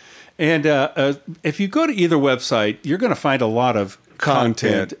good. And if you go to either website, you're going to find a lot of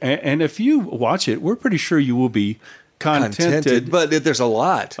content. And if you watch it, we're pretty sure you will be contented. But there's a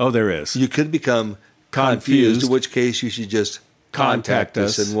lot. Oh, there is. You could become confused, in which case you should just contact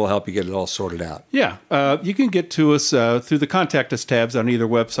us and we'll help you get it all sorted out. Yeah. You can get to us through the Contact Us tabs on either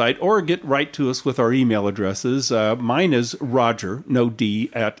website or get right to us with our email addresses. Mine is Roger, no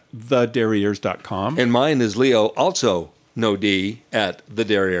D, at thederrieres.com. And mine is Leo, also no D, at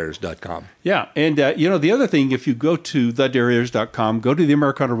thederrieres.com. Yeah, and the other thing, if you go to thederrieres.com, go to the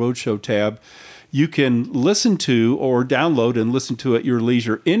Americana Roadshow tab, you can listen to or download and listen to at your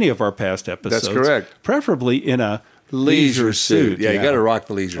leisure any of our past episodes. That's correct. Preferably in a leisure suit. Yeah, you got to rock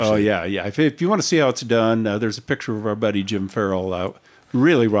the leisure suit. Oh, yeah. If you want to see how it's done, there's a picture of our buddy Jim Farrell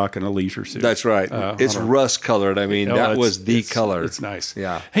really rocking a leisure suit. That's right. It's rust colored. I mean, that was the color. It's nice.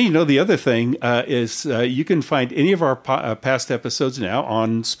 Yeah. Hey, the other thing is you can find any of our past episodes now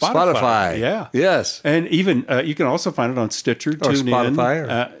on Spotify. Yeah. Yes. And even you can also find it on Stitcher, TuneIn,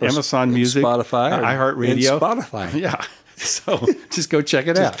 Spotify, Amazon Music, Spotify, iHeartRadio, Spotify. Yeah. So just go check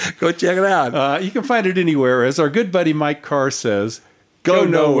it out. Go check it out. You can find it anywhere. As our good buddy Mike Carr says, go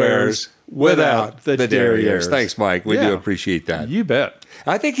nowheres without the Derrieres. Thanks, Mike. We Yeah. do appreciate that. You bet.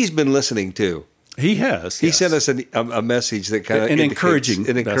 I think he's been listening too. He has. He yes. sent us a message that kind of an encouraging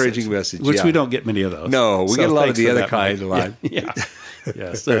message, which yeah. we don't get many of those. No, we get a lot of the other kind. Yeah.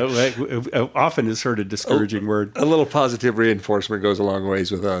 Yes. Often is heard a discouraging word. A little positive reinforcement goes a long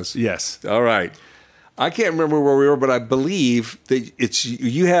ways with us. Yes. All right. I can't remember where we were, but I believe that it's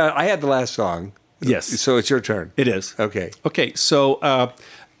you had. I had the last song. Yes. So it's your turn. It is. Okay. Okay. So.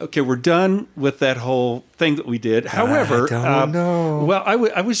 We're done with that whole thing that we did. However, I don't know. Well,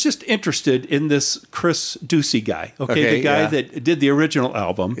 I was just interested in this Chris Ducey guy. Okay, the guy that did the original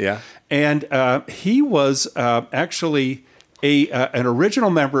album. Yeah, and he was actually an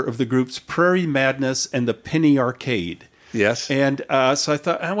original member of the groups Prairie Madness and the Penny Arcade. Yes, and so I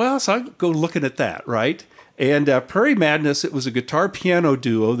thought, so I go looking at that, right? And Prairie Madness, it was a guitar-piano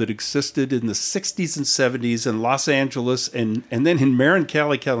duo that existed in the 60s and 70s in Los Angeles and then in Marin,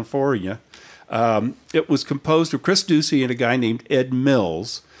 California. It was composed of Chris Ducey and a guy named Ed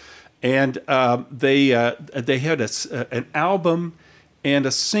Mills. And they had an album and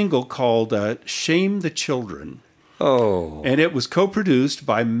a single called Shame the Children. Oh. And it was co-produced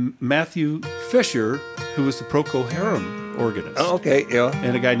by Matthew Fisher, who was the Procol Harum organist. Oh, okay, yeah.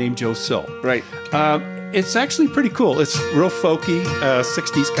 And a guy named Joe Sill. Right. It's actually pretty cool. It's real folky,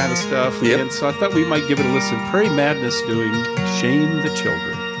 60s kind of stuff. Yep. And so I thought we might give it a listen. Prairie Madness doing Shame the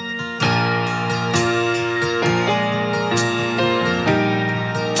Children.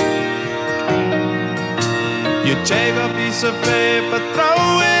 You take a piece of paper,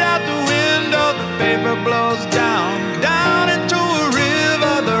 throw it out the window, the paper blows down, down into a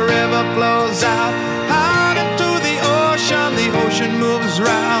river, the river flows out into the ocean moves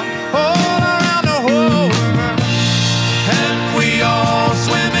round, all around the whole world, and we all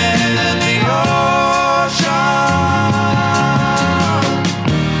swimming in the ocean,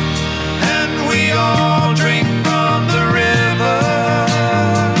 and we all drink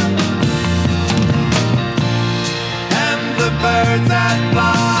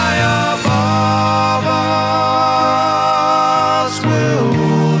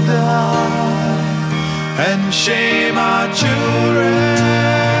and shame our children.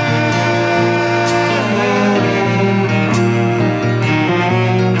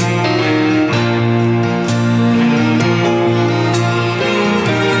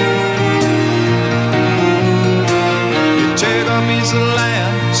 Piece of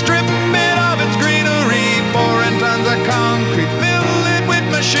land, strip it of its greenery, pouring tons of concrete, fill it with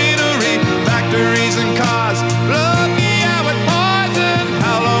machinery, factories and cars, flood me out with poison.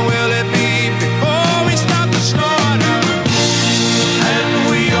 How long will it be before we stop the slaughter? And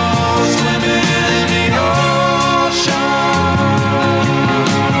we all swim in the ocean,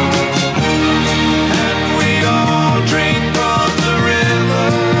 and we all drink from the river.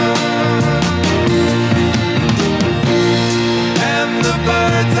 The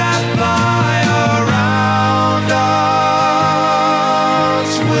birds that fly around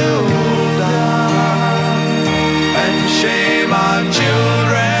us will die and shame our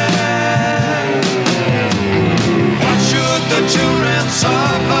children. Why should the children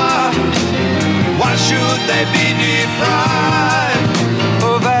suffer? Why should they be deprived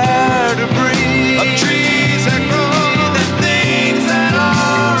of air to breathe, of trees that grow, the things that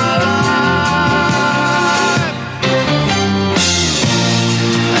are alive?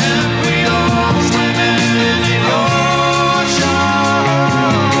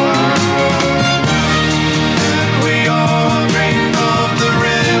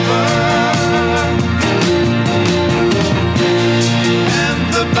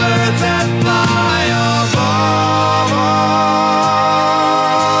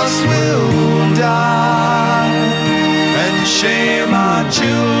 Shame our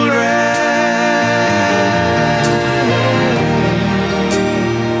children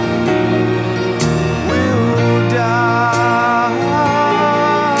will die,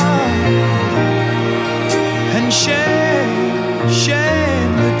 and shame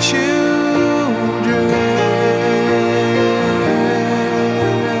the children.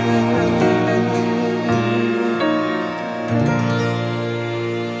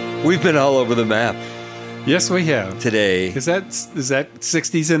 We've been all over the map. Yes, we have. Today. Is that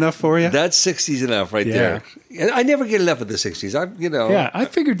 60s enough for you? That's 60s enough right there. And I never get enough of the 60s. Yeah, I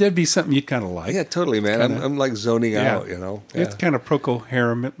figured that'd be something you'd kind of like. Yeah, totally, man. I'm like zoning out, you know. Yeah. It's kind of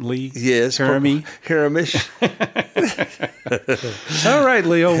Procol-Harum-ly. Yes. Haramish. All right,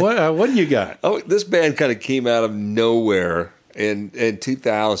 Leo, what do you got? Oh, this band kind of came out of nowhere in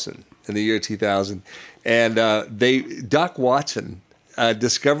 2000, in the year 2000. And Doc Watson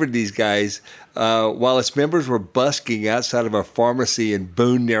discovered these guys while its members were busking outside of a pharmacy in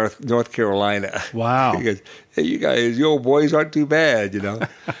Boone, North Carolina. Wow. He goes, hey, you guys, you old boys aren't too bad, you know.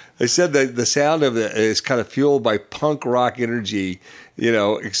 They said that the sound of it is kind of fueled by punk rock energy, you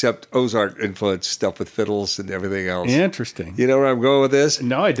know, except Ozark influenced stuff with fiddles and everything else. Interesting. You know where I'm going with this?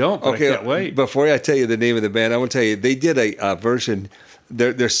 No, I don't, but okay, I can't wait. Before I tell you the name of the band, I want to tell you, they did a version,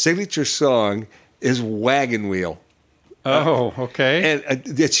 their signature song is Wagon Wheel. Oh, okay. And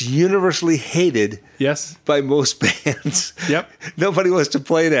it's universally hated. Yes. By most bands. Yep. Nobody wants to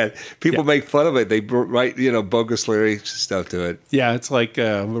play that. People make fun of it. They write, bogus lyrics and stuff to it. Yeah, it's like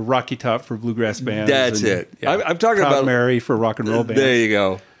Rocky Top for bluegrass bands. That's it. Yeah. I'm talking Proud about Mary for rock and roll bands. There you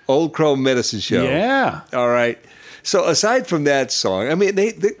go. Old Crow Medicine Show. Yeah. All right. So aside from that song, I mean,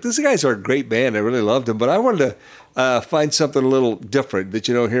 these guys are a great band. I really loved them, but I wanted to find something a little different that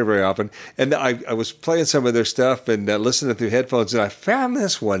you don't hear very often. And I was playing some of their stuff and listening through headphones, and I found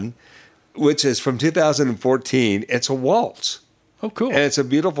this one, which is from 2014. It's a waltz. Oh, cool! And it's a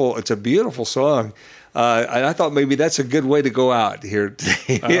beautiful song. And I thought maybe that's a good way to go out here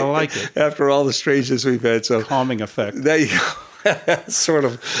today. I like it. After all the strangeness we've had, so calming effect. There you go. Sort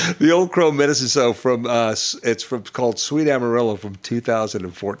of the Old Crow Medicine Show from called Sweet Amarillo from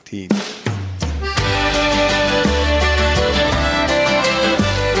 2014.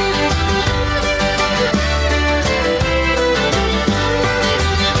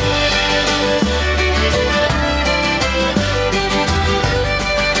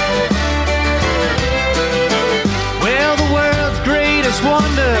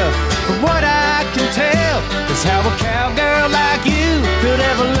 Wonder, from what I can tell, is how a cowgirl like you could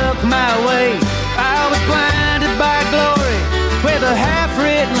ever look my way. I was blinded by glory with a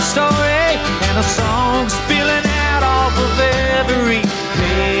half-written story and a song spilling out off of every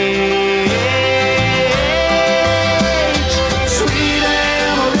page. Sweet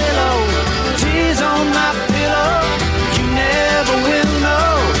Amarillo, tears on my pillow. You never will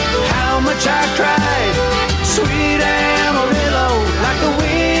know how much I cried. Sweet Amarillo, like the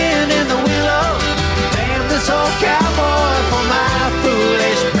wind in the willow. Damn this old cowboy for my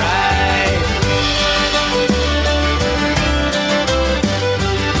foolish pride.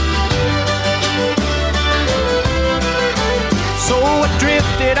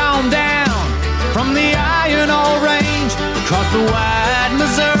 drifted on down from the iron ore range across the wide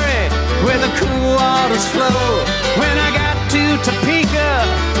Missouri where the cool waters flow. When I got to Topeka,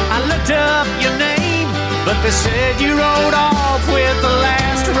 I looked up your name, but they said you rode off with the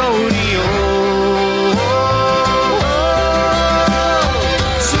last rodeo.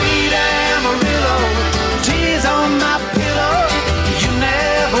 Sweet Amarillo, tears on my pillow. You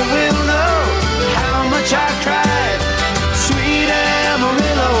never will know how much I cried. Sweet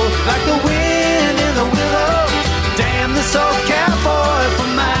Amarillo, like the wind in the willow. Damn this old cowboy for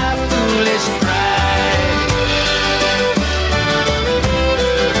my foolish pride.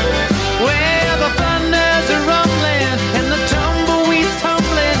 Well, the thunders are rumbling and the tumbleweeds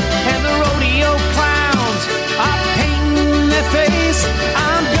tumbling and the rodeo clowns are painting their face.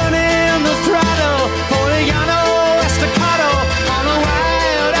 I'm gunning the throttle for the Llano Estacado on a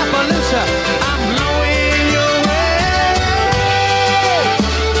wild Appaloosa. I'm blowing your way.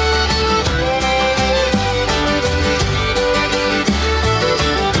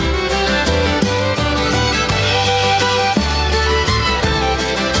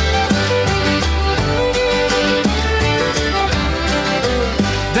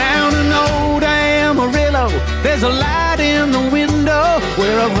 Down in old Amarillo, there's a light in the window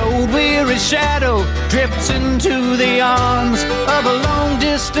where a road-weary shadow drifts into the arms of a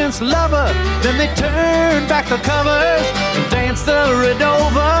long-distance lover. Then they turn back the covers and dance the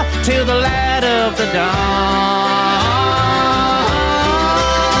Redova till the light of the dawn.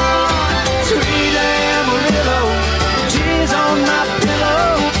 Sweet Amarillo, tears on my pillow.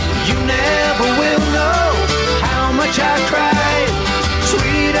 You never will know how much I cried.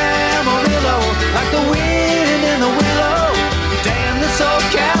 Sweet Amarillo, like the wind in the willow. Damn this old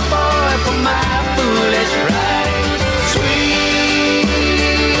cowboy for my foolish pride. Sweet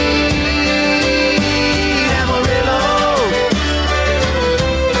Amarillo,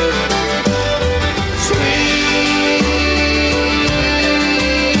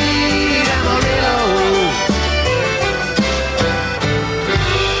 sweet Amarillo.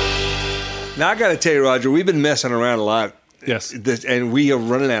 Now I got to tell you, Roger, we've been messing around a lot. Yes. And we are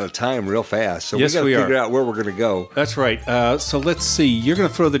running out of time real fast. So Yes, we got we to are. figure out where we're going to go. That's right. So let's see. You're going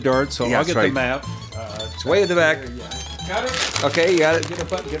to throw the dart, so Yeah, I'll that's get right. the map. It's way in the back. Got it? Okay, you got it.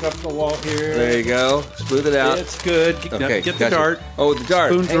 Get up the wall here. There you go. Smooth it out. It's good. Okay, Get the gotcha. dart. Oh, the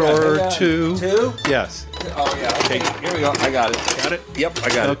dart. Spoon Hang on, drawer, hang on. 2. 2? Yes. Oh, yeah. Okay, here we go. I got it. Got it? Yep, I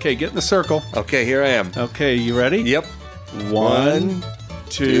got it. Okay, get in the circle. Okay, here I am. Okay, you ready? Yep. 1,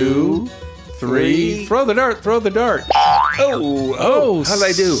 2, 3. Throw the dart. Throw the dart. Oh, how'd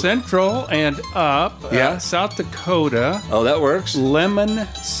I do? Central and up. Yeah. South Dakota. Oh, that works. Lemon,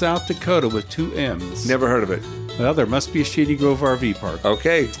 South Dakota with 2 M's. Never heard of it. Well, there must be a Shady Grove RV park.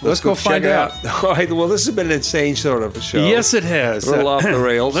 Okay, Let's go check find it out. All right, well, this has been an insane sort of a show. Yes, it has. A little off the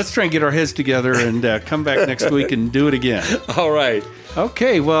rails. Let's try and get our heads together and come back next week and do it again. All right.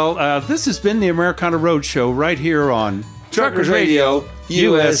 Okay, well, this has been the Americana Roadshow right here on Truckers Radio,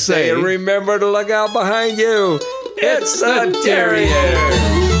 USA. And remember to look out behind you. It's the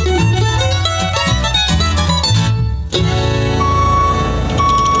Derrieres.